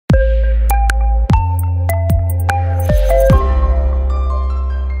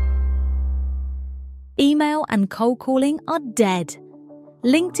and cold calling are dead.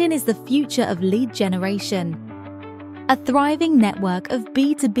 LinkedIn is the future of lead generation. A thriving network of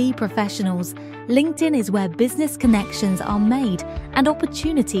B2B professionals, LinkedIn is where business connections are made and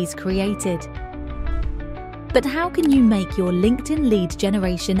opportunities created. But how can you make your LinkedIn lead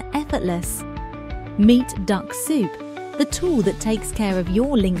generation effortless? Meet Dux Soup, the tool that takes care of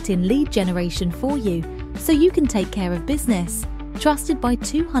your LinkedIn lead generation for you, so you can take care of business. Trusted by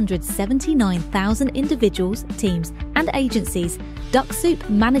 279,000 individuals, teams, and agencies, Dux Soup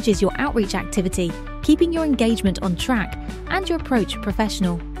manages your outreach activity, keeping your engagement on track and your approach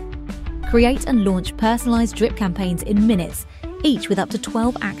professional. Create and launch personalized drip campaigns in minutes, each with up to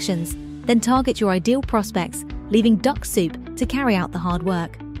 12 actions. Then target your ideal prospects, leaving Dux Soup to carry out the hard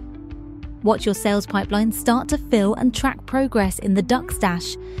work. Watch your sales pipeline start to fill and track progress in the Dux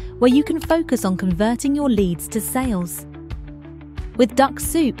Dash, where you can focus on converting your leads to sales. With Dux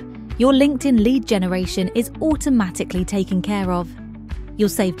Soup, your LinkedIn lead generation is automatically taken care of. You'll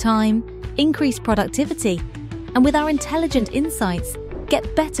save time, increase productivity, and with our intelligent insights,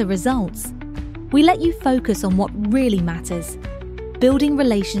 get better results. We let you focus on what really matters: building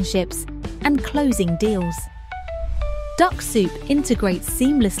relationships and closing deals. Dux Soup integrates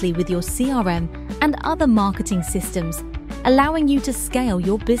seamlessly with your CRM and other marketing systems, allowing you to scale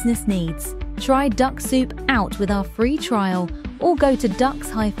your business needs. Try Dux Soup out with our free trial or go to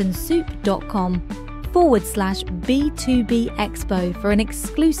dux-soup.com/B2B Expo for an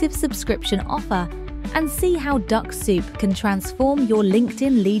exclusive subscription offer and see how Dux Soup can transform your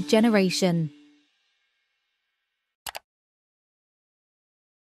LinkedIn lead generation.